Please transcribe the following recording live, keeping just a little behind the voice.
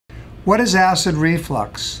What is acid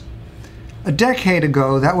reflux? A decade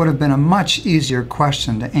ago, that would have been a much easier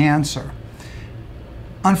question to answer.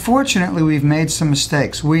 Unfortunately, we've made some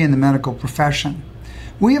mistakes, we in the medical profession.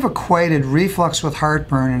 We have equated reflux with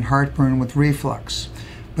heartburn and heartburn with reflux,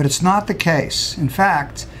 but it's not the case. In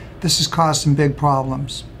fact, this has caused some big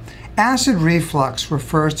problems. Acid reflux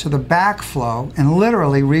refers to the backflow, and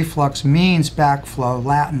literally reflux means backflow,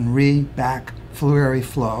 Latin back, fluere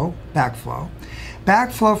flow, backflow.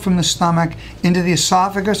 Backflow from the stomach into the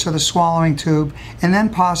esophagus or the swallowing tube, and then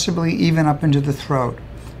possibly even up into the throat.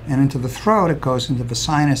 And into the throat, it goes into the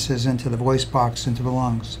sinuses, into the voice box, into the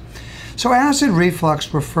lungs. So acid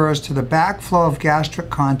reflux refers to the backflow of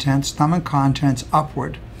gastric contents, stomach contents,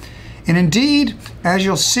 upward. And indeed, as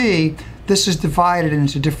you'll see, this is divided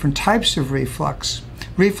into different types of reflux.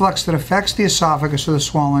 Reflux that affects the esophagus or the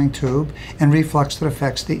swallowing tube, and reflux that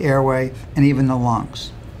affects the airway and even the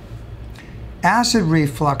lungs. Acid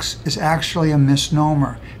reflux is actually a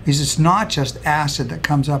misnomer because it's not just acid that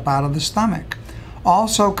comes up out of the stomach.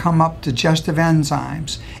 Also come up digestive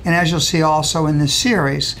enzymes, and as you'll see also in this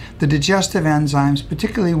series, the digestive enzymes,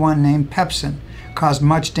 particularly one named pepsin, cause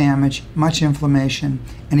much damage, much inflammation,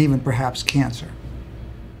 and even perhaps cancer.